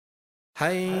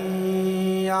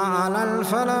حي على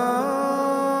الفلاح.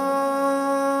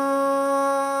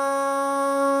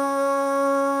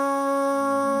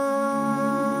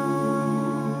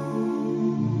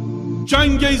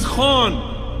 Genghis Khan,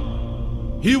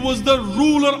 he was the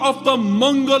ruler of the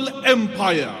Mongol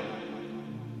Empire.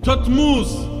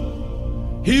 Thutmose,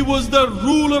 he was the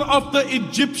ruler of the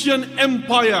Egyptian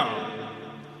Empire.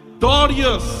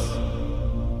 Darius,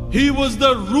 he was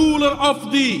the ruler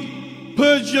of the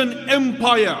Persian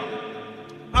Empire.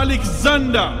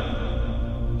 Alexander,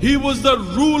 he was the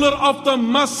ruler of the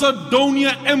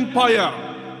Macedonia Empire.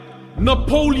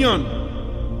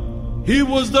 Napoleon, he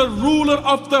was the ruler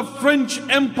of the French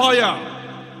Empire.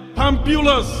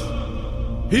 Pompeius,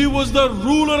 he was the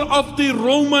ruler of the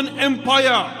Roman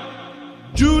Empire.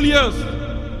 Julius,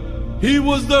 he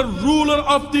was the ruler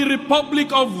of the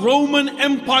Republic of Roman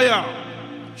Empire.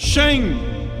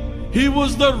 Sheng, he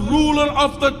was the ruler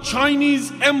of the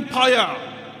Chinese Empire.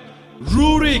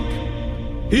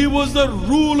 Rurik, he was the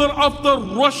ruler of the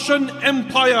Russian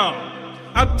Empire.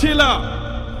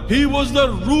 Attila, he was the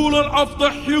ruler of the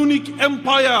Hunnic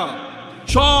Empire.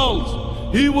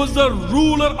 Charles, he was the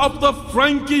ruler of the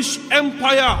Frankish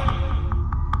Empire.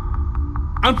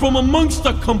 And from amongst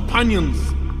the companions,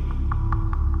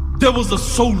 there was a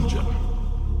soldier,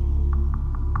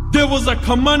 there was a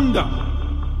commander,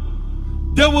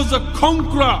 there was a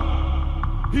conqueror.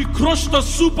 He crushed the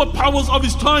superpowers of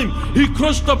his time. He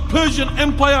crushed the Persian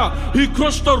Empire. He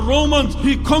crushed the Romans.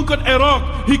 He conquered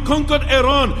Iraq. He conquered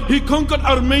Iran. He conquered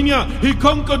Armenia. He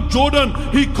conquered Jordan.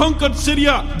 He conquered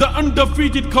Syria. The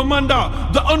undefeated commander,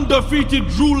 the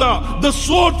undefeated ruler, the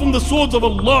sword from the swords of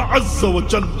Allah Azza wa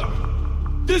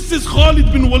Jalla. This is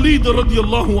Khalid bin Walid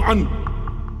radiallahu anhu.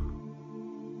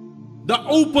 That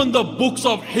open the books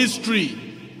of history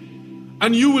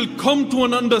and you will come to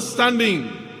an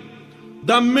understanding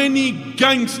that many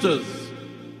gangsters,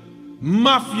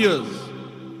 mafias,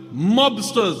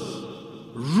 mobsters,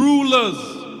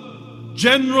 rulers,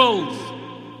 generals,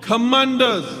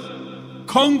 commanders,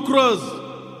 conquerors,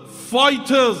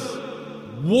 fighters,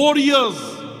 warriors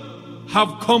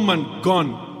have come and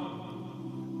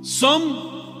gone.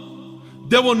 Some,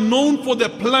 they were known for their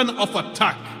plan of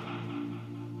attack.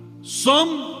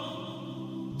 Some,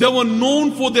 they were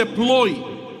known for their ploy.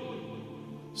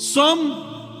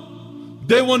 Some,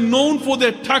 they were known for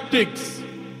their tactics.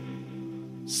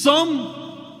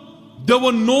 Some, they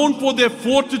were known for their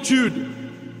fortitude.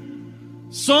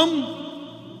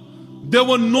 Some, they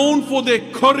were known for their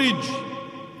courage.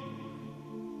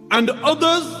 And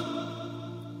others,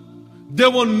 they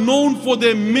were known for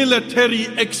their military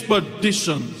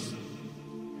expeditions.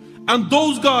 And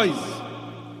those guys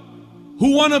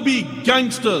who want to be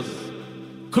gangsters,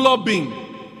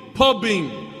 clubbing,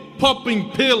 pubbing,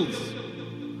 popping pills,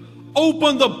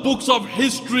 open the books of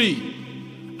history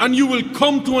and you will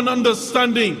come to an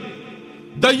understanding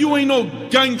that you ain't no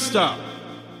gangster.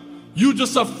 You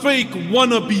just a fake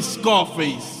wannabe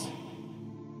Scarface.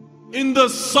 In the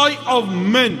sight of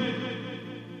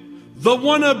men, the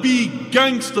wannabe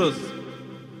gangsters,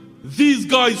 these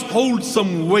guys hold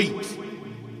some weight.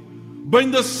 But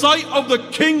in the sight of the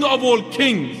King of all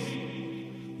kings,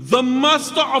 the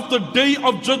Master of the Day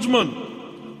of Judgment,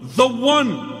 the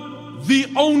one, the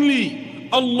only,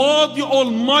 Allah the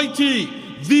Almighty,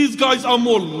 these guys are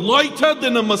more lighter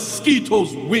than a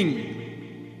mosquito's wing.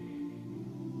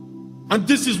 And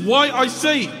this is why I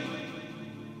say,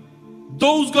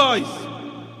 those guys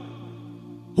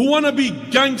who want to be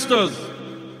gangsters,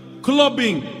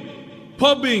 clubbing,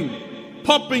 pubbing,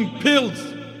 popping pills,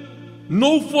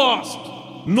 no fast,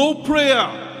 no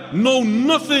prayer, no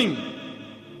nothing.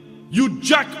 You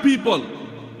jack people,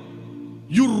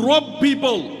 you rob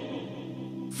people.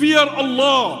 Fear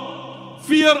Allah,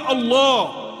 fear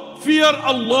Allah, fear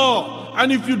Allah.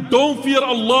 And if you don't fear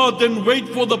Allah, then wait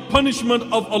for the punishment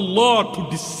of Allah to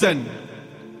descend.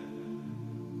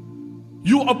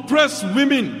 You oppress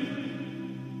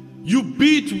women, you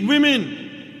beat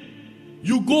women,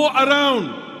 you go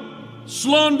around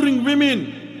slandering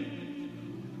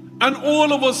women, and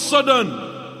all of a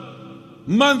sudden,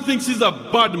 man thinks he's a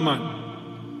bad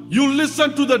man. You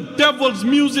listen to the devil's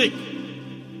music.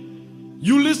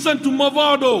 You listen to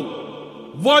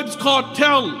Mavado, Vibes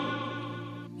Cartel.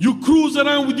 You cruise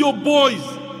around with your boys,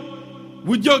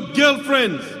 with your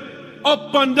girlfriends,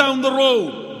 up and down the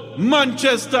road,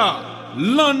 Manchester,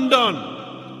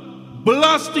 London,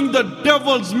 blasting the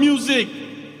devil's music,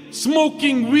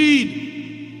 smoking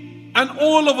weed, and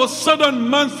all of a sudden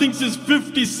man thinks it's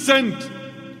 50 Cent.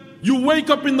 You wake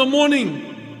up in the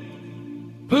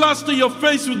morning, plaster your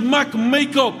face with MAC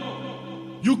makeup,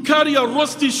 you carry a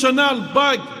rusty Chanel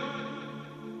bag,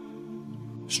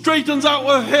 straightens out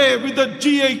her hair with a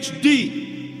GHD.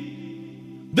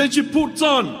 Then she puts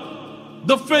on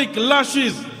the fake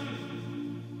lashes,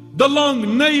 the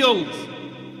long nails,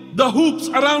 the hoops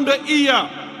around her ear,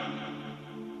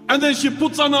 and then she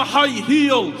puts on her high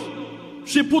heels.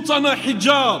 She puts on her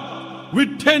hijab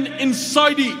with 10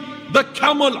 inside it, the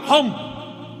camel hump,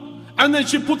 and then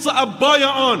she puts her abaya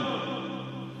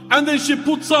on, and then she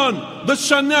puts on the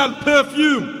Chanel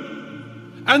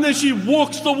perfume, and then she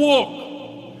walks the walk,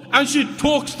 and she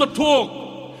talks the talk.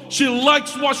 She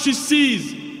likes what she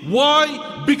sees.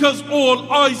 Why? Because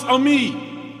all eyes are me.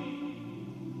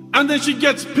 And then she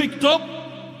gets picked up,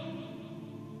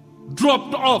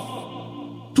 dropped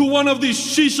off to one of these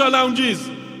shisha lounges.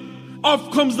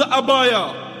 Off comes the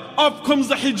abaya, off comes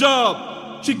the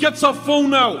hijab. She gets her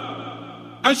phone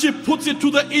out and she puts it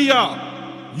to the ear.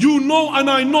 You know and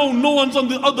I know no one's on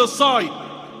the other side.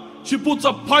 She puts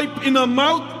a pipe in her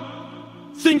mouth,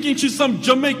 thinking she's some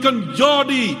Jamaican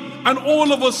yardie, and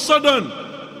all of a sudden,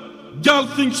 girl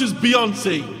thinks she's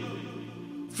Beyonce.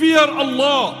 Fear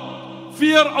Allah,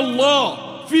 fear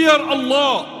Allah, fear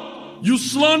Allah. You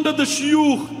slander the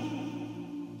shuyukh,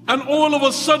 and all of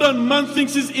a sudden man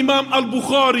thinks he's Imam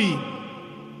al-Bukhari.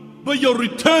 But your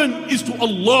return is to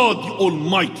Allah the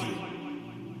Almighty.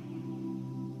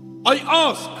 I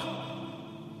ask,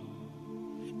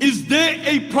 is there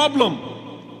a problem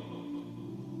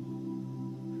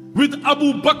with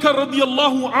Abu Bakr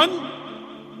radiallahu an?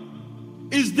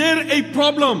 Is there a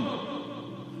problem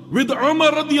with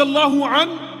Umar radiallahu an?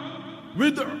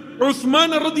 With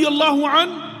Uthman radiallahu an?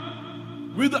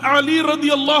 With Ali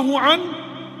radiallahu an?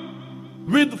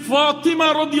 With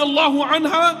Fatima radiallahu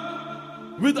anha?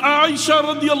 With Aisha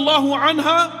radiallahu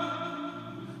anha?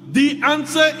 The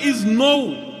answer is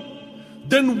no.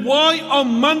 Then why are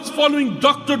mans following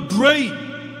Dr. Dre?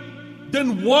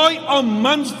 Then why are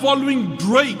mans following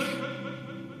Drake?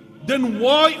 Then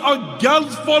why are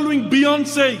girls following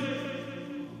Beyonce?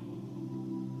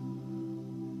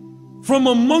 From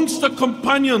amongst the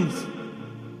companions,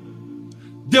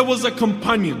 there was a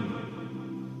companion.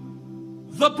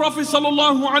 The Prophet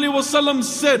ﷺ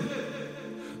said,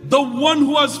 the one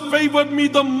who has favored me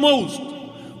the most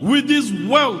with his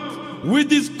wealth,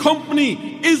 with his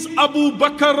company, is Abu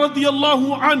Bakr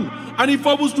radiallahu an. And if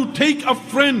I was to take a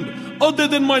friend other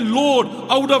than my Lord,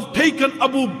 I would have taken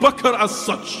Abu Bakr as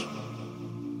such.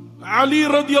 Ali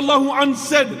radiallahu an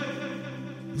said,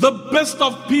 the best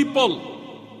of people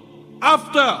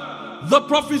after the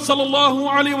Prophet sallallahu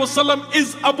alaihi wasallam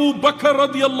is Abu Bakr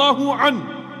radiallahu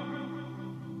an.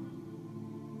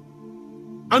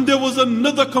 And there was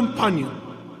another companion.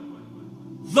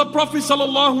 The Prophet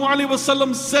sallallahu alaihi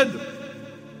wasallam said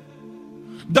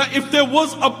that if there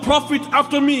was a prophet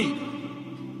after me,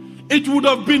 it would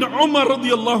have been Umar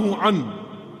radiallahu an.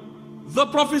 The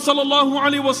Prophet sallallahu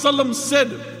alaihi wasallam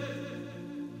said,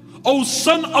 O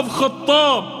son of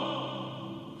Khattab,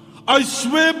 I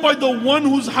swear by the one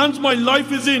whose hands my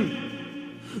life is in,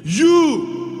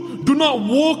 you do not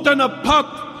walk down a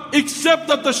path except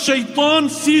that the shaitan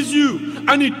sees you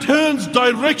and he turns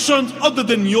directions other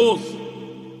than yours.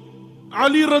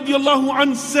 Ali radiallahu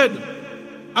an said,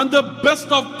 and the best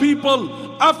of people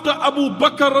after Abu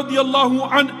Bakr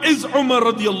radiallahu an is Umar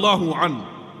radiallahu an.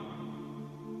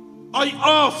 I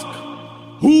ask,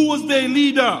 who was their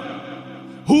leader?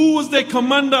 Who was their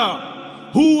commander?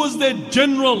 Who was their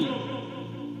general?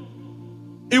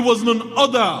 It was none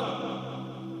other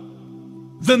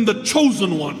than the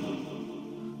chosen one,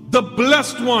 the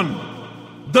blessed one,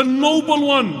 the noble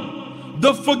one,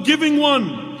 the forgiving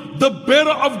one, the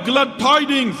bearer of glad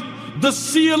tidings, the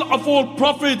seal of all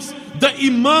prophets, the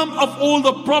imam of all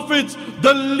the prophets,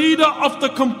 the leader of the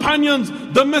companions,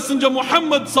 the messenger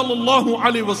Muhammad sallallahu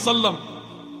alaihi wasallam.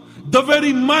 The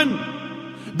very man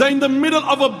that in the middle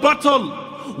of a battle,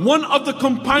 one of the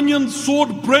companions'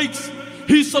 sword breaks,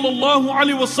 he sallallahu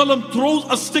alaihi wasallam throws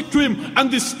a stick to him and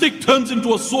the stick turns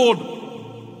into a sword.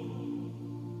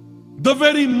 The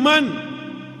very man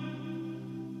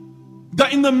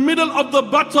that in the middle of the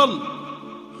battle,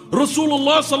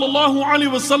 Rasulullah sallallahu alaihi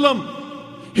wasallam,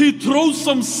 he throws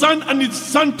some sand and its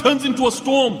sand turns into a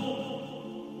storm.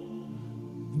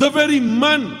 The very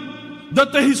man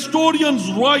that the historians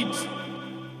write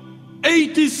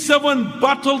 87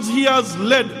 battles he has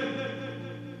led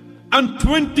and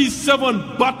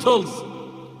 27 battles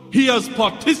he has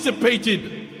participated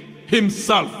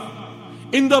himself.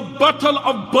 In the battle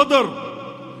of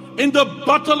Badr, in the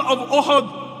battle of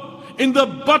Uhud, in the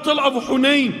battle of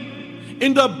Hunayn,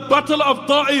 in the battle of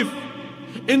Ta'if,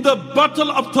 in the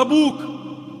battle of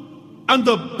Tabuk, and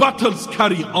the battles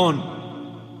carry on.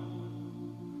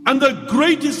 And the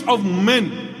greatest of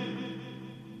men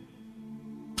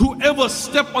to ever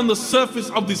step on the surface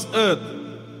of this earth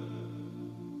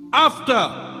after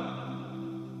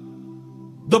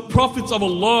the prophets of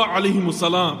Allah alayhimus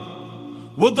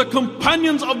salam were the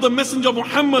companions of the Messenger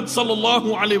Muhammad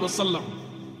sallallahu alayhi wasallam.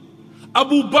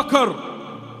 Abu Bakr,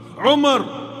 Umar,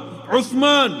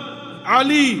 Uthman,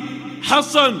 Ali,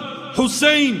 Hassan,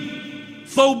 Hussein,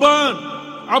 Thawban,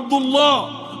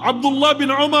 Abdullah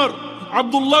bin Umar,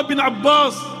 Abdullah bin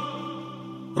Abbas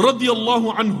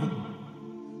radiyallahu anhum.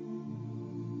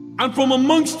 And from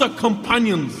amongst the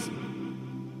companions,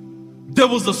 there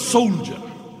was a soldier,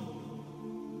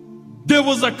 there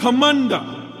was a commander,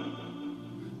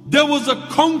 there was a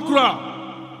conqueror,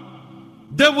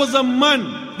 there was a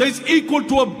man that is equal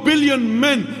to 1 billion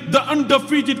men, the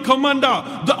undefeated commander,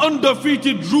 the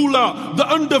undefeated ruler, the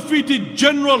undefeated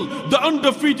general, the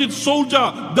undefeated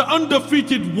soldier, the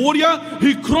undefeated warrior.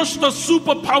 He crushed the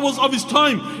superpowers of his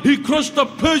time. He crushed the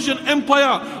Persian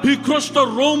Empire. He crushed the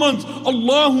Romans.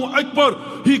 Allahu Akbar.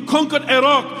 He conquered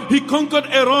Iraq. He conquered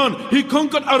Iran. He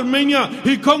conquered Armenia.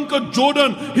 He conquered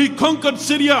Jordan. He conquered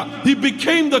Syria. He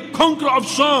became the conqueror of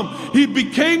Sham. He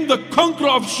became the conqueror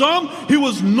of Sham. He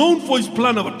was known for his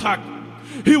plan of attack.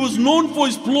 He was known for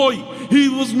his ploy. He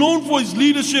was known for his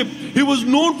leadership. He was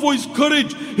known for his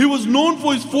courage. He was known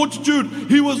for his fortitude.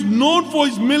 He was known for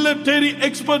his military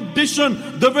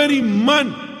expedition. The very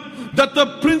man that the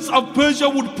prince of Persia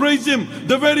would praise him,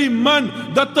 the very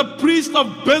man that the priest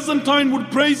of Byzantine would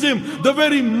praise him, the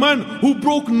very man who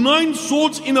broke 9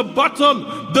 swords in a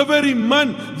battle, the very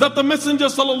man that the Messenger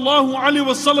sallallahu alaihi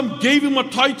wasallam gave him a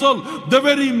title, the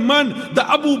very man that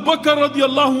Abu Bakr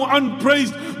radiallahu anhu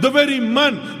praised, the very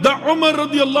man that Umar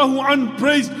radiallahu anhu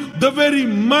praised, the very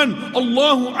man,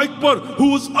 Allahu Akbar,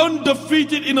 who was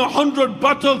undefeated in 100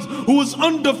 battles, who was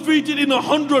undefeated in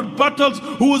 100 battles,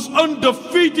 who was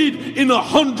undefeated in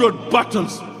 100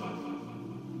 battles.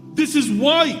 This is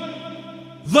why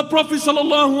the Prophet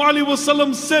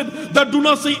ﷺ said that do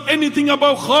not say anything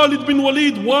about Khalid bin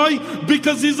Walid. Why?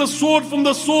 Because he's a sword from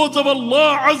the swords of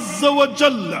Allah Azza wa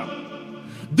Jalla.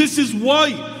 This is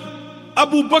why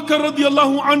Abu Bakr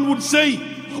radiallahu anhu would say,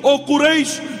 "O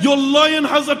Quraysh, your lion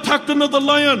has attacked another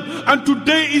lion, and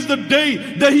today is the day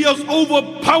that he has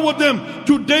overpowered them.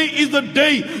 Today is the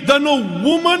day that no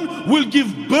woman will give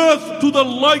birth to the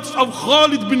likes of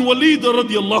Khalid bin Walid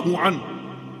radiallahu anhu."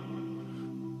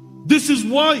 This is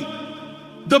why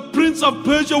the Prince of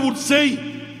Persia would say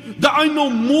that I know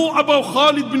more about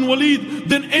Khalid bin Walid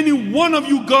than any one of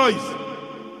you guys.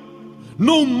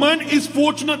 No man is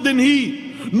fortunate than he.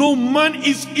 No man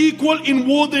is equal in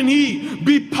war than he.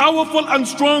 Be powerful and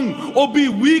strong, or be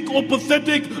weak or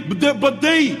pathetic, but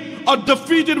they are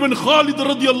defeated when Khalid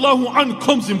radiallahu anhu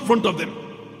comes in front of them.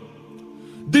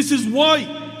 This is why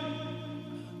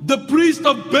the priest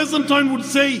of Byzantine would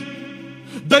say,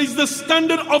 that is the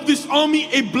standard of this army,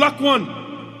 a black one.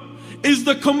 Is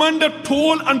the commander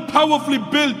tall and powerfully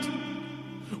built,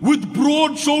 with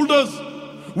broad shoulders,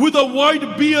 with a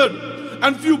wide beard,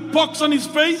 and few pocks on his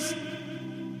face?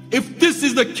 If this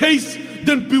is the case,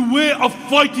 then beware of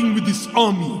fighting with this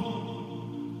army.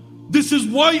 This is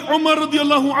why Umar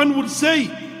radiallahu anhu would say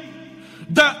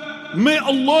that may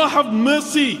Allah have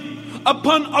mercy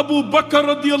upon Abu Bakr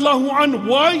radiallahu anhu.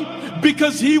 Why?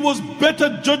 Because he was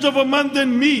better judge of a man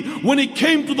than me when it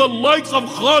came to the likes of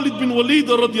Khalid bin Walid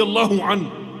radiallahu anhu.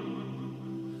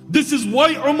 This is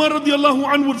why Umar radiallahu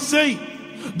anhu would say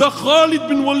that Khalid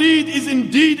bin Walid is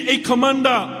indeed a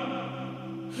commander.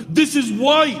 This is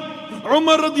why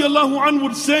Umar radiallahu anhu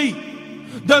would say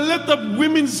that let the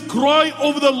women cry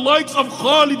over the likes of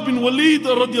Khalid bin Walid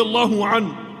radiallahu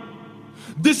anhu.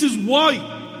 This is why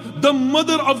the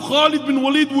mother of Khalid bin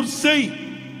Walid would say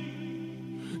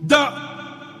that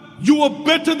you were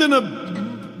better than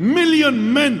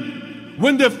 1,000,000 men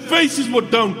when their faces were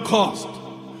downcast.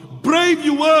 Brave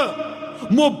you were,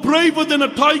 more braver than a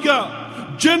tiger.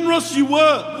 Generous you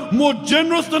were, more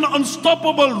generous than an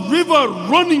unstoppable river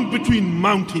running between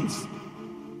mountains.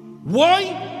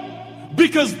 Why?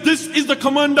 Because this is the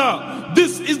commander,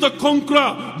 this is the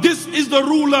conqueror, this is the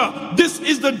ruler, this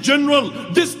is the general,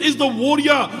 this is the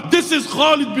warrior, this is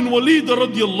Khalid bin Walid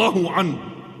radiallahu anhu.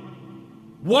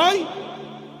 Why?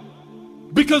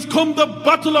 Because come the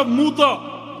battle of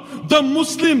Mu'tah, the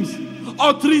Muslims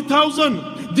are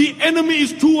 3,000, the enemy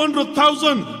is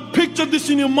 200,000. Picture this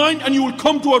in your mind and you will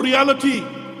come to a reality.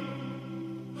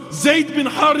 Zayd bin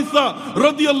Haritha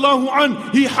radiallahu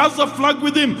anhu, he has a flag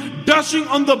with him, dashing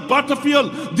on the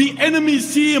battlefield. The enemies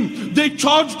see him, they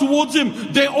charge towards him,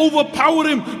 they overpower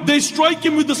him, they strike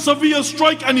him with a severe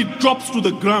strike and he drops to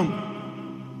the ground.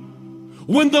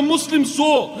 When the Muslims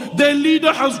saw their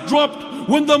leader has dropped,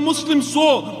 when the Muslims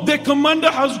saw their commander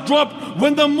has dropped,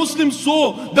 when the Muslims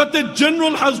saw that their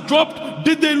general has dropped,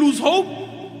 did they lose hope?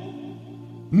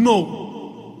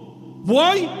 No.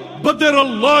 Why? But they're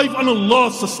alive and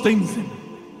Allah sustains them.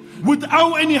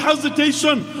 Without any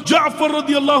hesitation, Ja'far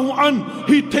radiallahu anh,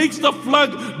 he takes the flag,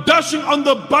 dashing on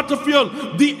the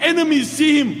battlefield. The enemies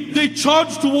see him, they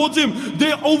charge towards him,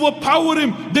 they overpower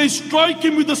him, they strike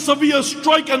him with a severe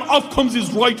strike, and off comes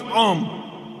his right arm.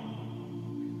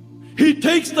 He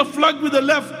takes the flag with the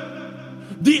left.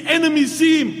 The enemies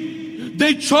see him,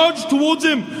 they charge towards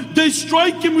him, they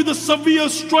strike him with a severe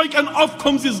strike, and off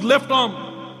comes his left arm.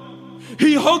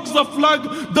 He hugs the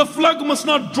flag must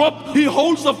not drop. He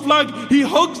holds the flag, he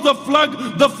hugs the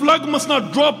flag must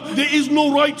not drop. There is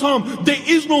no right arm, there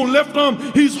is no left arm.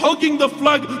 He's hugging the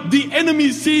flag. The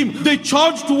enemies see him, they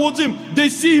charge towards him, they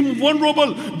see him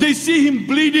vulnerable, they see him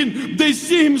bleeding, they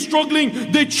see him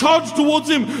struggling, they charge towards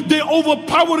him, they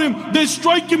overpower him, they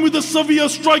strike him with a severe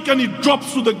strike, and he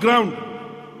drops to the ground.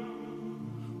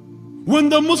 When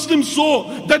the Muslims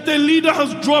saw that their leader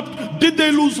has dropped, did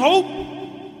they lose hope?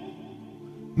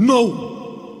 No.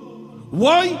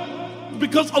 Why?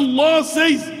 Because Allah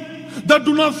says that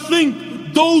do not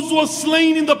think those who are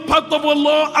slain in the path of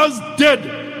Allah as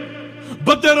dead,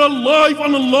 but they're alive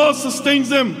and Allah sustains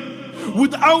them.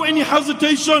 Without any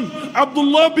hesitation,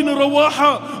 Abdullah bin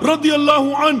Rawaha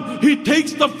radiallahu anh, he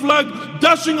takes the flag,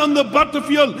 dashing on the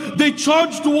battlefield. They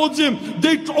charge towards him,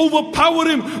 they overpower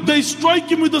him, they strike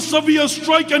him with a severe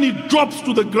strike, and he drops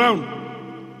to the ground.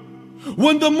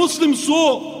 When the Muslims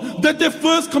saw that their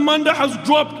first commander has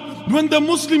dropped, when the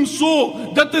Muslims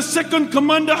saw that the second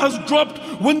commander has dropped,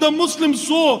 when the Muslims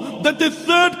saw that the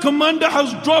third commander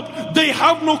has dropped, they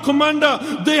have no commander,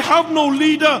 they have no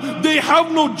leader, they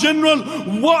have no general.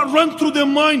 What ran through their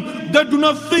mind? That do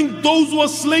not think those who are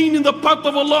slain in the path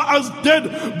of Allah as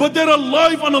dead, but they're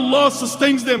alive and Allah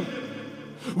sustains them.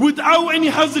 Without any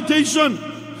hesitation,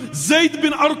 Zayd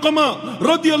bin Arqama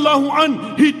radiallahu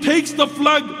anh, he takes the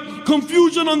flag.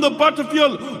 Confusion on the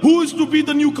battlefield. Who is to be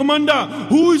the new commander?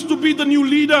 Who is to be the new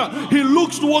leader? He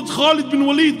looks towards Khalid bin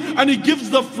Walid and he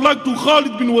gives the flag to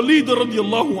Khalid bin Walid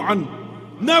radiallahu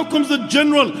anhu. Now comes the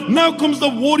general, now comes the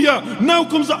warrior, now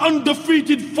comes the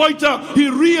undefeated fighter. He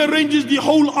rearranges the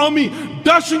whole army,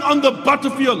 dashing on the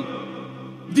battlefield.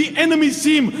 The enemy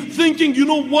see him thinking, you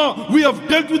know what, we have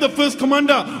dealt with the first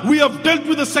commander, we have dealt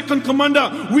with the second commander,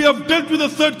 we have dealt with the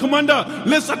third commander,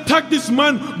 let's attack this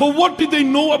man. But what did they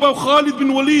know about Khalid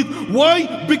bin Walid?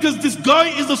 Why? Because this guy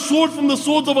is a sword from the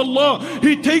swords of Allah.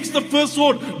 He takes the first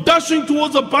sword, dashing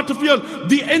towards the battlefield.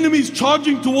 The enemy is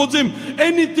charging towards him.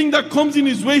 Anything that comes in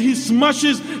his way, he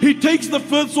smashes. He takes the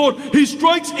first sword, he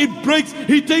strikes, it breaks.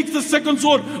 He takes the second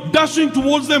sword, dashing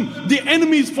towards them. The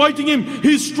enemy is fighting him.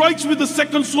 He strikes with the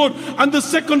second sword, and the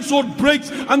second sword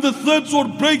breaks, and the third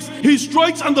sword breaks. He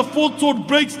strikes, and the fourth sword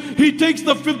breaks. He takes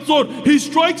the fifth sword, he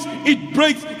strikes, it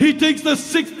breaks. He takes the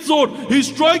sixth sword, he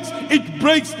strikes, it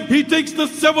breaks. He takes the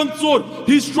seventh sword,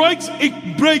 he strikes,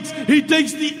 it breaks. He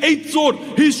takes the eighth sword,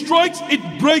 he strikes, it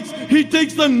breaks. He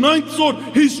takes the ninth sword,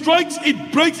 he strikes,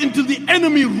 it breaks, until the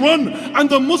enemy run and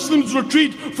the Muslims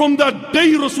retreat. From that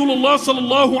day, Rasulullah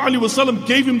sallallahu alaihi wasallam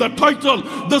gave him the title,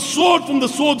 the sword from the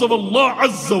swords of Allah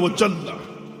Azza wa Jalla.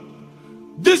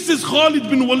 This is Khalid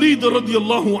bin Walid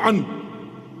radiallahu anhu.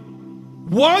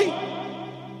 Why?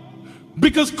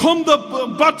 Because come the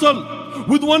battle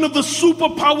with one of the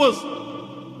superpowers,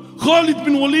 Khalid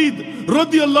bin Walid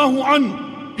radiallahu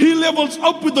anhu, he levels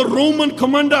up with the Roman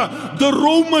commander, the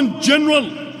Roman general,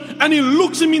 and he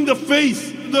looks him in the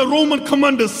face. The Roman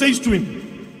commander says to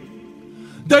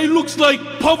him that it looks like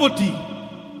poverty,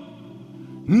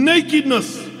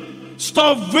 nakedness,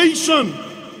 starvation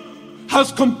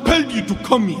has compelled you to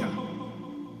come here.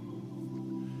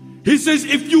 He says,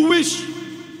 if you wish,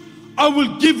 I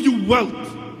will give you wealth.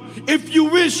 If you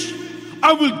wish,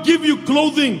 I will give you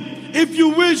clothing. If you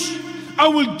wish, I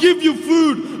will give you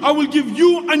food. I will give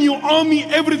you and your army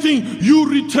everything. You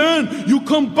return, you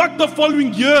come back the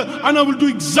following year, and I will do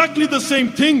exactly the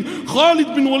same thing.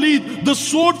 Khalid bin Walid, the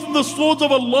sword from the swords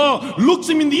of Allah, looks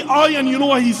him in the eye, and you know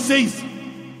what he says?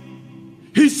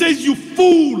 He says, you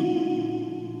fool!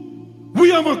 We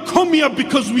have not come here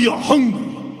because we are hungry.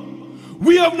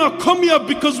 We have not come here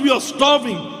because we are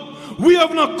starving. We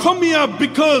have not come here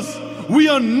because we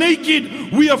are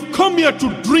naked. We have come here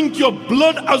to drink your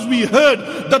blood, as we heard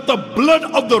that the blood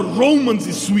of the Romans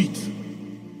is sweet.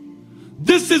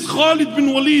 This is Khalid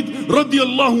bin Walid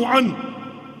radiallahu anhu.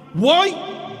 Why?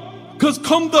 Because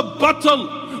come the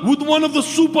battle with one of the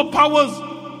superpowers,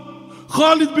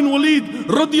 Khalid bin Walid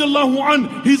radiallahu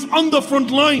anhu, he's on the front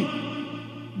line.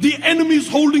 The enemy is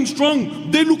holding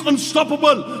strong. They look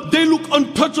unstoppable. They look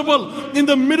untouchable. In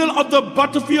the middle of the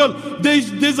battlefield,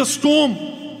 there's a storm.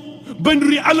 But in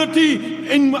reality,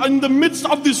 in the midst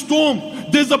of this storm,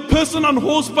 there's a person on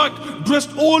horseback, dressed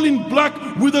all in black,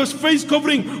 with his face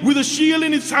covering, with a shield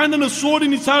in his hand and a sword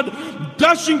in his hand,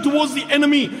 dashing towards the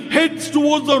enemy, heads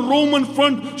towards the Roman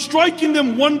front, striking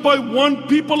them one by one.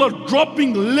 People are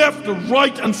dropping left,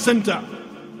 right and center.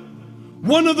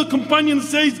 One of the companions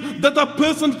says that a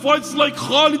person fights like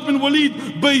Khalid bin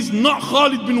Walid, but he's not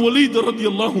Khalid bin Walid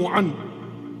radiallahu anhu.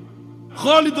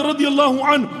 Khalid radiallahu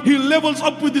anhu, he levels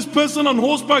up with this person on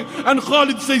horseback, and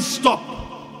Khalid says, stop.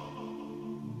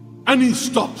 And he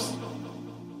stops.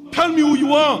 Tell me who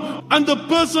you are. And the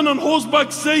person on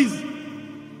horseback says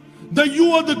that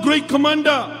you are the great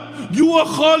commander. You are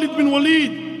Khalid bin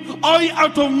Walid. I,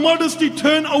 out of modesty,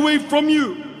 turn away from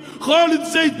you. Khalid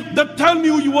says that tell me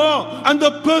who you are. And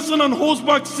the person on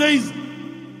horseback says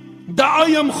that I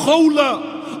am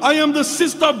Khawla. I am the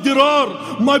sister of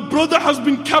Dirar. My brother has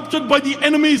been captured by the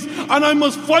enemies and I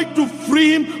must fight to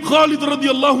free him. Khalid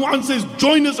radiallahu anhu says,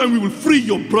 join us and we will free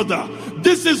your brother.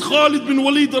 This is Khalid bin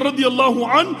Walid radiallahu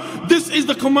anhu. This is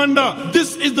the commander.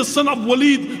 This is the son of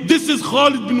Walid. This is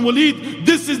Khalid bin Walid.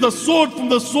 This is the sword from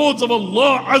the swords of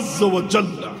Allah Azza wa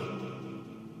Jalla.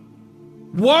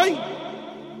 Why?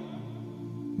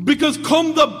 Because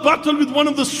come the battle with one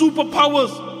of the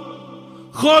superpowers,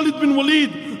 Khalid bin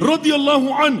Walid radiallahu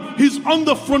anhu, he's on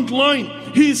the front line.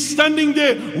 He is standing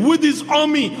there with his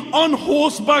army on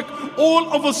horseback.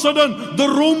 All of a sudden, the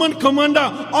Roman commander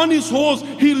on his horse,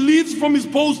 he leads from his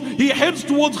post. He heads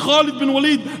towards Khalid bin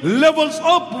Walid, levels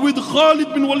up with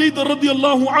Khalid bin Walid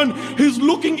radiallahu anhu. He's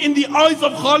looking in the eyes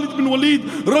of Khalid bin Walid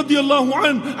radiallahu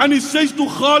anhu, and he says to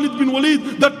Khalid bin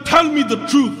Walid that tell me the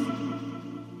truth.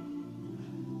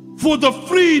 For the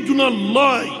free do not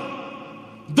lie,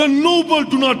 the noble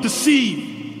do not deceive.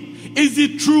 Is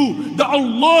it true that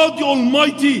Allah the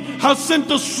Almighty has sent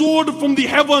a sword from the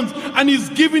heavens and is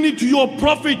giving it to your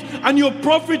Prophet, and your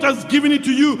Prophet has given it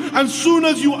to you, and soon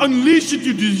as you unleash it,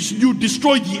 you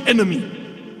destroy the enemy?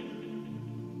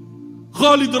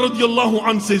 Khalid radiallahu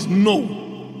anhu says no.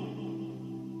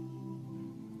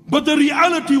 But the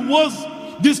reality was,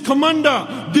 this commander,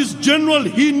 this general,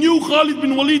 he knew Khalid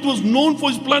bin Walid was known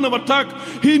for his plan of attack.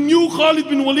 He knew Khalid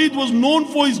bin Walid was known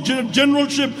for his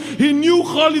generalship. He knew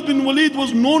Khalid bin Walid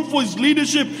was known for his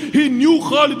leadership. He knew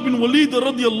Khalid bin Walid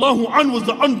radiallahu anhu was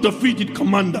the undefeated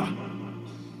commander.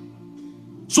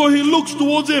 So he looks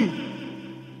towards him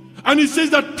and he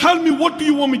says that, tell me, what do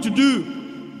you want me to do?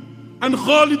 And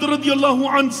Khalid radiallahu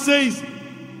anhu says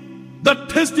that,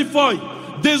 testify,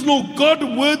 there's no God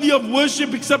worthy of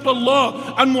worship except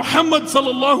Allah, and Muhammad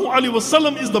sallallahu alaihi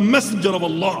wasallam is the messenger of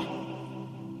Allah.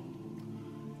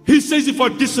 He says, if I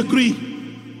disagree,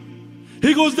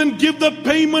 he goes, then give the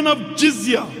payment of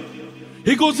jizya.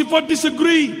 He goes, if I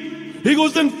disagree, he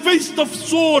goes, then face the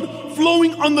sword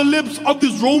flowing on the lips of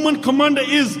this Roman commander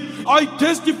is, I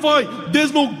testify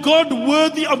there's no God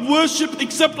worthy of worship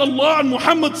except Allah, and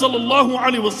Muhammad sallallahu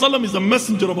alaihi wasallam is the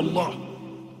messenger of Allah.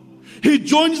 He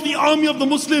joins the army of the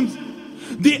Muslims.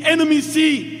 The enemy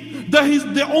see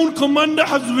that their own commander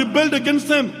has rebelled against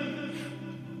them.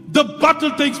 The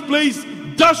battle takes place,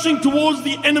 dashing towards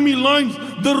the enemy lines.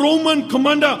 The Roman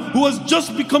commander, who has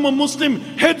just become a Muslim,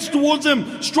 heads towards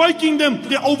them, striking them.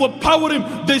 They overpower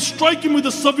him. They strike him with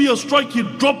a severe strike. He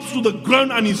drops to the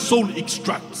ground and his soul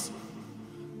extracts.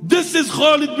 This is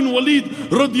Khalid bin Walid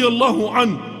radiallahu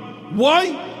anhu.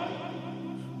 Why?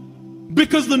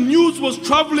 Because the news was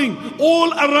traveling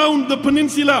all around the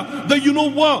peninsula that, you know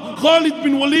what, Khalid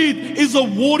bin Walid is a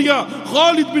warrior.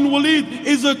 Khalid bin Walid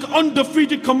is an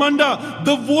undefeated commander.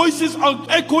 The voices are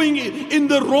echoing in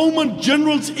the Roman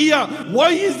general's ear.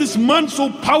 Why is this man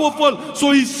so powerful?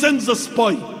 So he sends a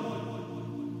spy.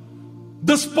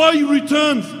 The spy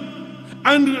returns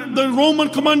and the Roman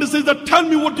commander says that, tell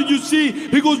me, what did you see?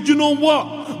 He goes, you know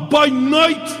what, by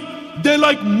night they're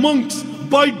like monks.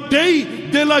 By day,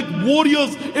 they're like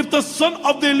warriors. If the son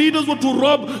of their leaders were to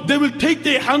rob, they will take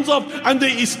their hands off and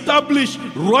they establish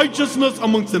righteousness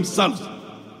amongst themselves.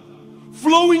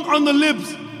 Flowing on the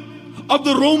lips of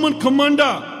the Roman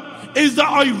commander is that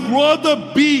I'd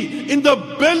rather be in the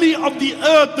belly of the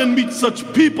earth than meet such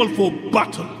people for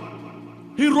battle.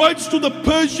 He writes to the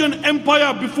Persian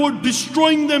Empire before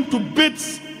destroying them to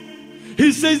bits.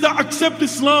 He says that accept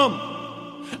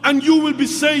Islam and you will be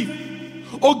safe,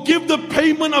 or give the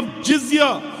payment of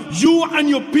jizya. You and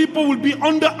your people will be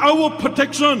under our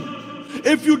protection.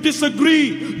 If you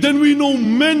disagree, then we know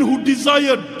men who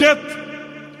desire death,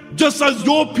 just as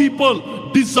your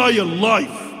people desire life.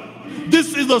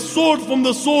 This is a sword from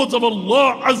the swords of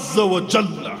Allah Azza wa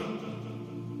Jalla.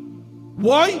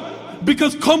 Why?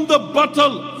 Because come the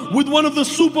battle with one of the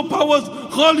superpowers,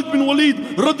 Khalid bin Walid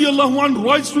radiallahu anhu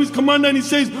writes to his commander and he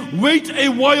says, wait a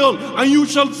while and you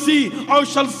shall see, I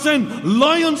shall send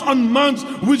lions unmanned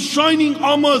with shining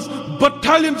armors,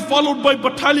 battalions followed by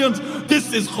battalions.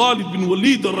 This is Khalid bin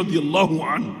Walid radiallahu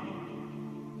anhu.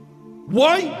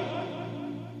 Why?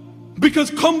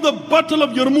 Because come the battle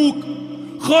of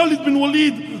Yarmouk, Khalid bin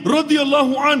Walid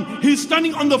radiallahu an, he's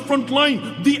standing on the front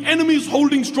line. The enemy is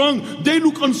holding strong. They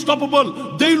look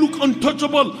unstoppable. They look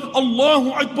untouchable. Allahu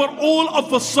Akbar. All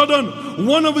of a sudden,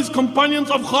 one of his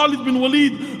companions of Khalid bin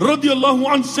Walid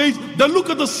radiallahu an says that look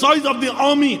at the size of the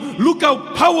army. Look how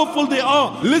powerful they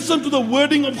are. Listen to the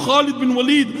wording of Khalid bin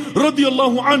Walid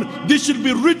radiallahu an. This should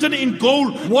be written in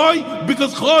gold. Why?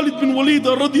 Because Khalid bin Walid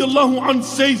radiallahu an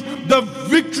says the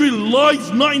victory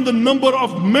lies not in the number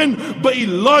of men, but it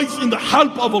lies in the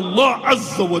help of Allah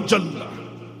Azza wa Jalla.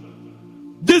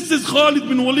 This is Khalid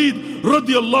bin Walid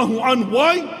radiallahu an.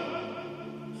 Why?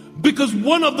 Because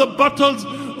one of the battles,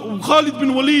 Khalid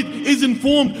bin Walid is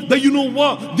informed that you know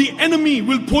what, the enemy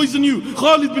will poison you.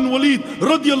 Khalid bin Walid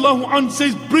radiallahu an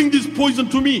says, bring this poison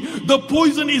to me. The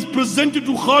poison is presented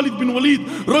to Khalid bin Walid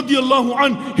radiallahu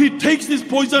an. He takes this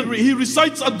poison, he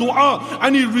recites a dua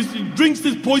and he drinks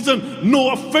this poison.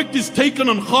 No effect is taken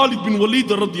on Khalid bin Walid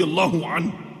radiallahu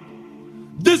an.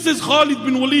 This is Khalid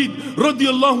bin Walid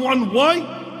radiallahu an.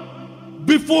 Why?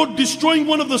 Before destroying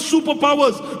one of the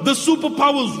superpowers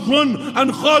run,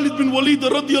 and Khalid bin Walid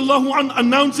radiallahu an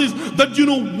announces that you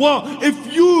know what,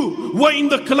 if you were in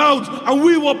the clouds and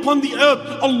we were upon the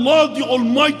earth, Allah the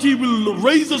Almighty will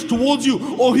raise us towards you,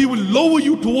 or He will lower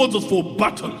you towards us for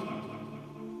battle.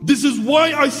 This is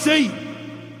why I say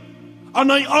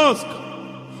and I ask,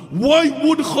 why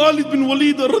would Khalid bin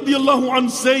Walid radiallahu an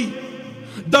say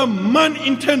the man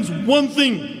intends one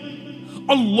thing,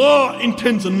 Allah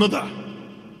intends another?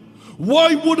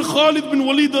 Why would Khalid bin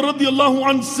Walid radiallahu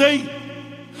an say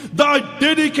that I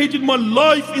dedicated my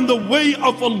life in the way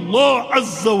of Allah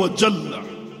Azza wa Jalla?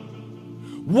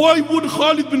 Why would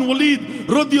Khalid bin Walid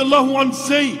radiallahu an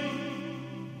say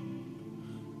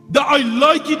that I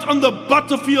like it on the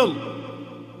battlefield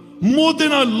more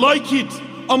than I like it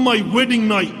on my wedding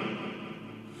night?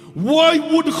 Why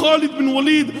would Khalid bin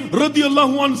Walid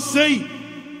radiallahu an say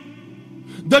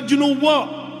that you know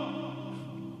what,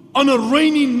 on a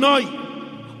rainy night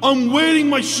I'm wearing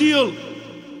my shield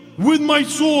with my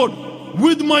sword,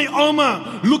 with my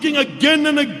armor, looking again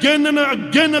and again and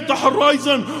again at the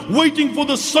horizon, waiting for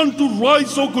the sun to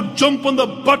rise so I could jump on the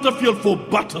battlefield for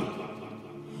battle?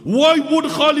 Why would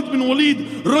Khalid bin Walid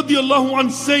radiallahu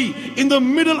an say in the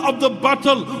middle of the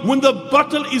battle, when the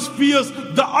battle is fierce,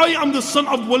 that I am the son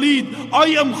of Walid, I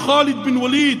am Khalid bin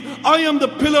Walid, I am the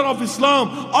pillar of Islam,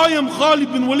 I am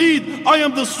Khalid bin Walid, I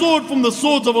am the sword from the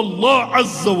swords of Allah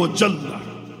Azza wa Jalla?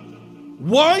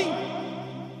 Why?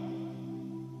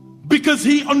 Because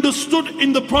he understood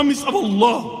in the promise of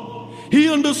Allah. He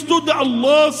understood that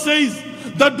Allah says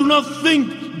that do not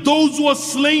think those who are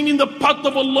slain in the path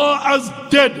of Allah as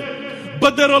dead,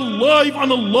 but they're alive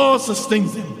and Allah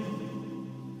sustains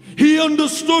them. He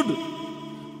understood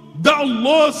that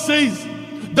Allah says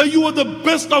that you are the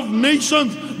best of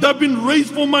nations that have been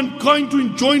raised for mankind to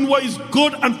enjoin what is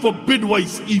good and forbid what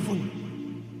is evil.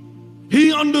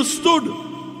 He understood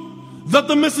that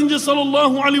the Messenger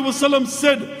sallallahu alaihi wasallam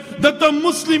said that the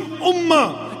Muslim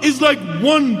ummah is like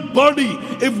one body.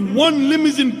 If one limb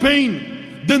is in pain,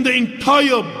 then the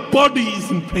entire body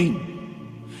is in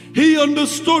pain. He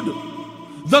understood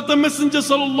that the Messenger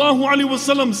sallallahu alaihi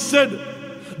wasallam said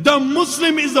the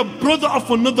Muslim is a brother of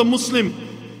another Muslim.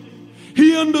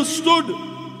 He understood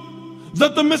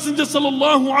that the Messenger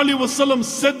sallallahu alaihi wasallam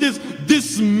said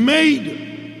this made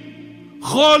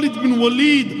Khalid bin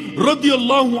Walid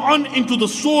radiallahu an into the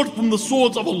sword from the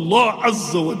swords of Allah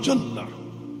Azza wa Jalla.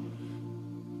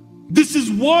 This is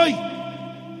why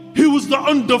he was the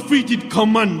undefeated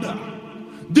commander.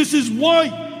 This is why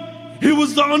he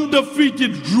was the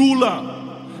undefeated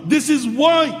ruler. This is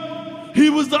why he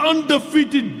was the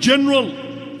undefeated general.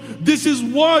 This is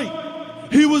why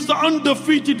he was the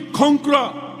undefeated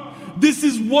conqueror. This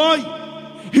is why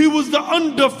he was the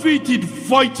undefeated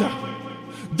fighter.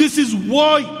 This is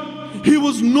why he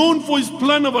was known for his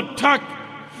plan of attack.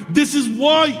 This is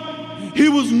why he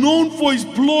was known for his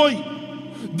ploy.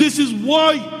 This is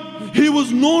why he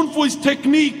was known for his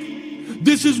technique.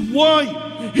 This is why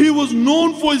he was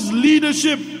known for his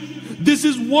leadership. This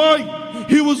is why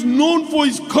he was known for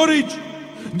his courage.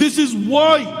 This is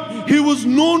why he was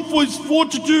known for his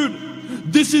fortitude.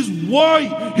 This is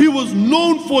why he was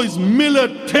known for his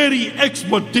military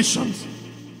expeditions.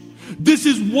 This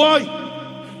is why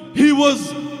he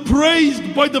was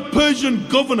praised by the Persian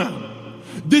governor.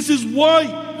 This is why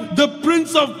the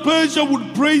prince of Persia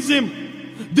would praise him.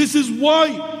 This is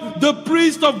why the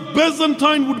priest of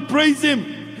Byzantine would praise him.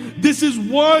 This is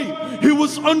why he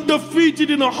was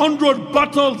undefeated in 100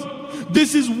 battles.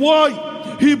 This is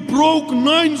why he broke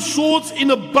 9 swords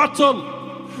in a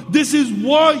battle. This is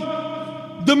why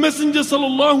the Messenger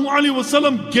sallallahu alaihi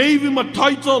wasallam gave him a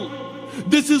title.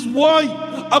 This is why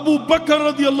Abu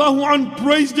Bakr radiallahu anh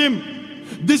praised him.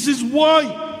 This is why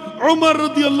Umar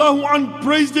radiallahu anh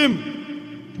praised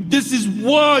him. This is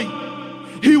why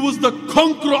he was the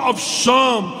conqueror of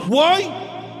Sham. Why?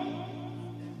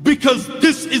 Because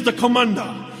this is the commander.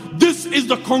 This is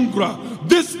the conqueror.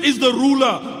 This is the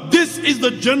ruler. This is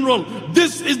the general.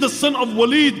 This is the son of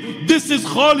Walid. This is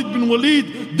Khalid bin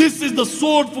Walid. This is the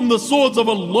sword from the swords of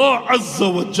Allah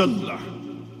Azza wa Jalla.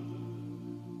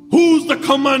 Who's the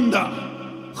commander?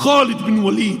 Khalid bin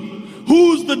Walid.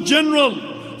 Who's the general?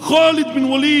 Khalid bin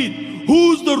Walid.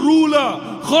 Who's the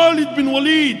ruler? Khalid bin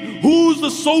Walid. Who's the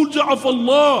soldier of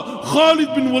Allah?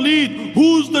 Khalid bin Walid.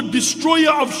 Who's the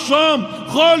destroyer of Sham?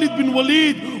 Khalid bin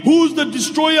Walid. Who's the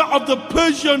destroyer of the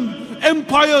Persian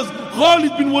empires?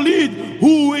 Khalid bin Walid.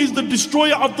 Who is the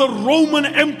destroyer of the Roman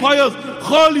empires?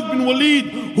 Khalid bin Walid.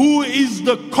 Who is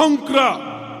the conqueror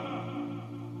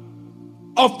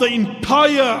of the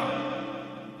entire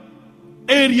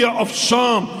area of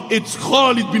Sham? It's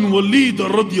Khalid bin Walid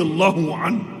radiallahu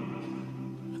anhu.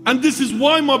 And this is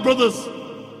why, my brothers,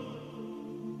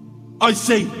 I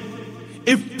say,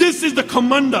 if this is the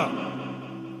commander,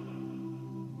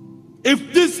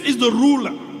 if this is the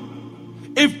ruler,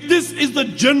 if this is the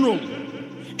general,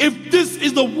 if this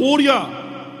is the warrior,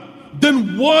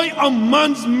 then why are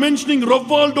man's mentioning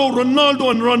Rivaldo,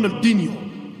 Ronaldo and Ronaldinho?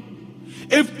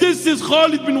 If this is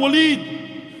Khalid bin Walid,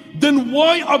 then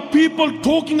why are people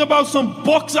talking about some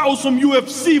boxer or some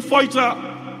UFC fighter?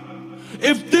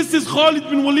 If this is Khalid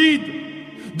bin Walid,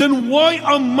 then why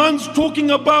are mans talking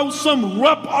about some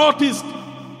rap artist?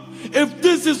 If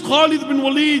this is Khalid bin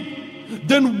Walid,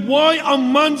 then why are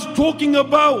mans talking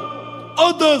about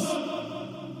others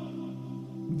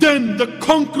than the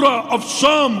conqueror of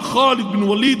Sham, Khalid bin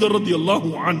Walid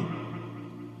radiallahu anhu?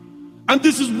 And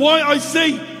this is why I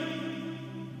say,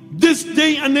 this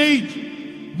day and age,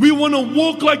 we want to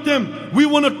walk like them. We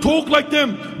want to talk like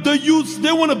them. The youths,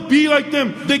 they want to be like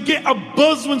them. They get a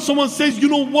buzz when someone says, you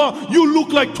know what, you look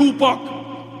like Tupac.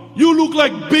 You look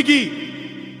like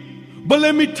Biggie. But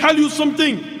let me tell you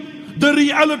something. The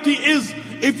reality is,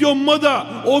 if your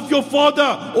mother or if your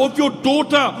father or if your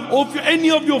daughter or if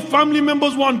any of your family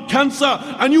members were on cancer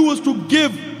and you was to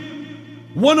give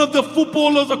one of the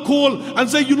footballers a call and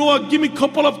say, you know what, give me a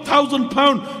couple of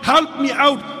 £1,000, help me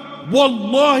out.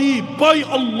 Wallahi, by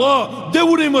Allah, they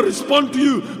wouldn't even respond to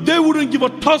you. They wouldn't give a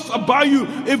toss about you.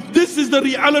 If this is the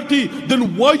reality,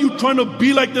 then why are you trying to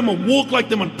be like them and walk like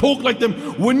them and talk like them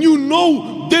when you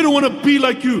know they don't want to be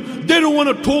like you, they don't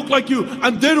want to talk like you,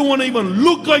 and they don't want to even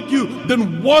look like you?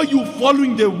 Then why are you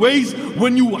following their ways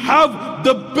when you have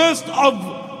the best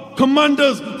of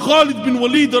commanders, Khalid bin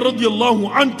Walid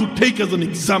radiallahu anhu, to take as an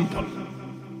example?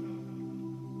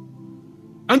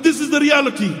 And this is the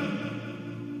reality.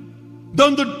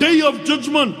 On the day of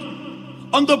judgment,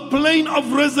 on the plain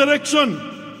of resurrection,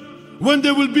 when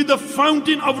there will be the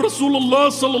fountain of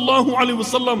Rasulullah sallallahu alaihi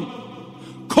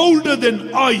wasallam, colder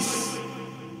than ice,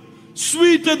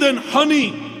 sweeter than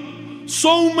honey,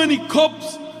 so many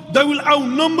cups that will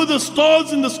outnumber the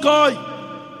stars in the sky.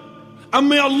 And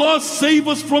may Allah save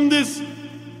us from this,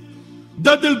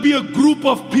 that there'll be a group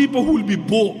of people who will be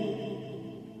bought.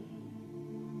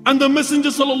 And the Messenger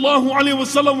sallallahu alaihi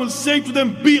wasallam will say to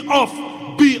them, be off,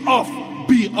 be off,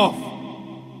 be off.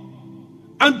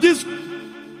 And this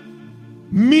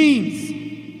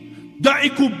means that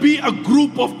it could be a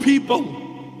group of people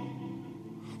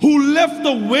who left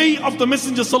the way of the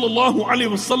Messenger sallallahu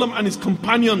alaihi wasallam and his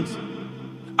companions.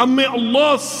 And may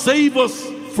Allah save us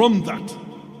from that.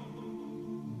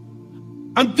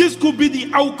 And this could be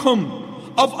the outcome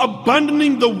of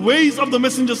abandoning the ways of the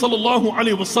Messenger sallallahu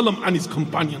alaihi wasallam and his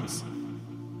companions.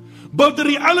 But the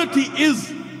reality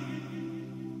is,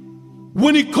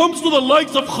 when it comes to the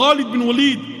likes of Khalid bin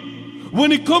Walid,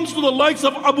 when it comes to the likes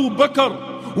of Abu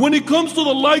Bakr, when it comes to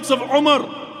the likes of Umar,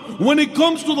 when it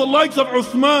comes to the likes of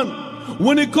Uthman,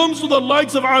 when it comes to the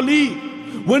likes of Ali,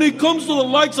 when it comes to the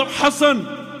likes of Hassan,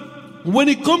 when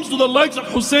it comes to the likes of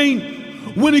Hussein,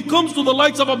 when it comes to the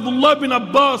likes of Abdullah bin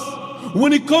Abbas,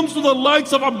 when it comes to the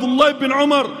likes of Abdullah bin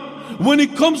Umar, when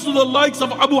it comes to the likes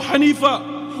of Abu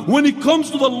Hanifa, when it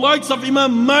comes to the likes of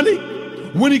Imam Malik,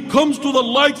 when it comes to the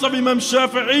likes of Imam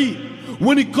Shafi'i,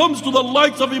 when it comes to the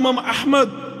likes of Imam Ahmad,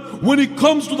 when it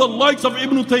comes to the likes of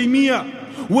Ibn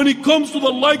Taymiyyah, when it comes to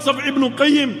the likes of Ibn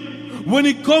Qayyim, when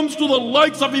it comes to the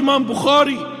likes of Imam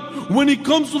Bukhari, when it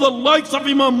comes to the likes of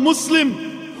Imam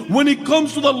Muslim, when it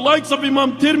comes to the likes of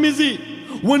Imam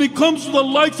Tirmizi, when it comes to the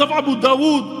likes of Abu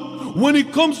Dawood, when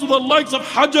it comes to the likes of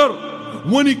Hajar,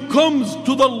 when it comes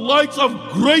to the likes of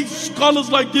great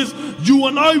scholars like this, you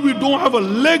and I, we don't have a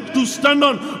leg to stand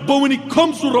on. But when it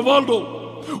comes to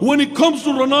Rivaldo, when it comes to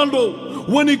Ronaldo,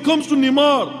 when it comes to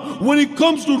Neymar, when it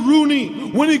comes to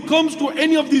Rooney, when it comes to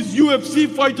any of these UFC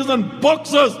fighters and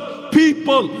boxers,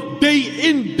 people, day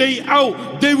in, day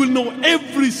out, they will know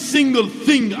every single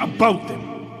thing about them.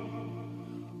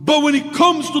 But when it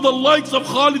comes to the likes of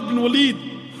Khalid bin Walid,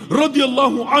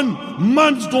 radiallahu an,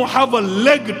 mans don't have a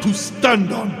leg to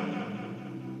stand on.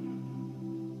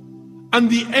 And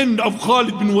the end of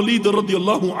Khalid bin Walid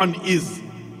radiallahu an is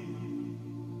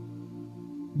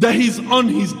that he's on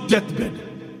his deathbed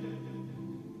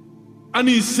and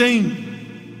he's saying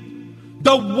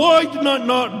that why did I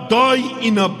not die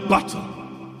in a battle?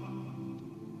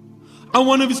 And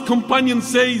one of his companions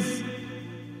says,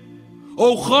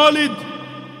 "Oh Khalid,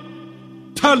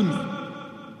 tell me,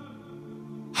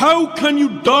 how can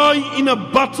you die in a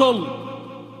battle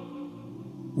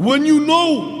when you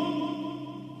know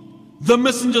the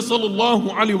Messenger sallallahu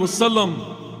alaihi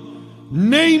wasallam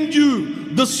named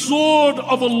you the sword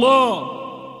of Allah?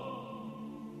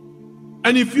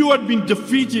 And if you had been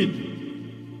defeated,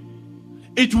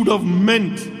 it would have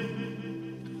meant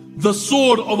the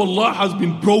sword of Allah has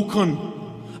been broken,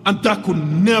 and that could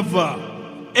never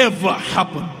ever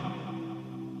happen."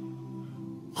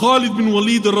 Khalid bin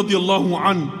Walid radiallahu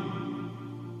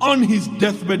an, on his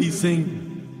deathbed, he's saying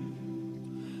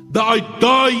that I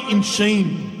die in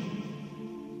shame.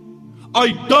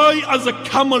 I die as a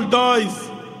camel dies.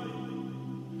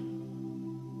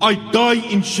 I die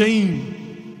in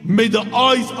shame. May the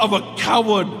eyes of a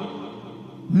coward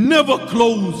never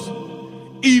close,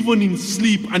 even in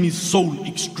sleep, and his soul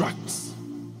extracts.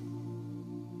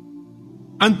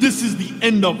 And this is the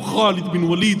end of Khalid bin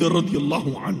Walid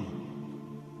radiallahu anhu.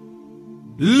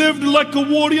 Lived like a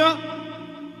warrior,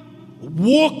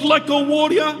 walked like a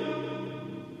warrior,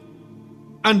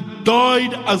 and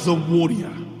died as a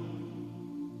warrior.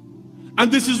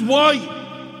 And this is why,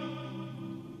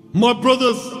 my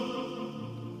brothers,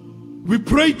 we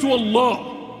pray to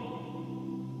Allah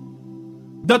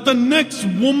that the next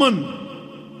woman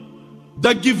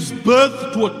that gives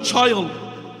birth to a child,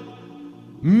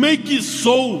 make it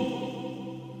so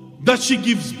that she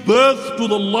gives birth to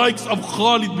the likes of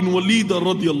Khalid bin Walid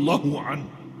radiallahu anhu.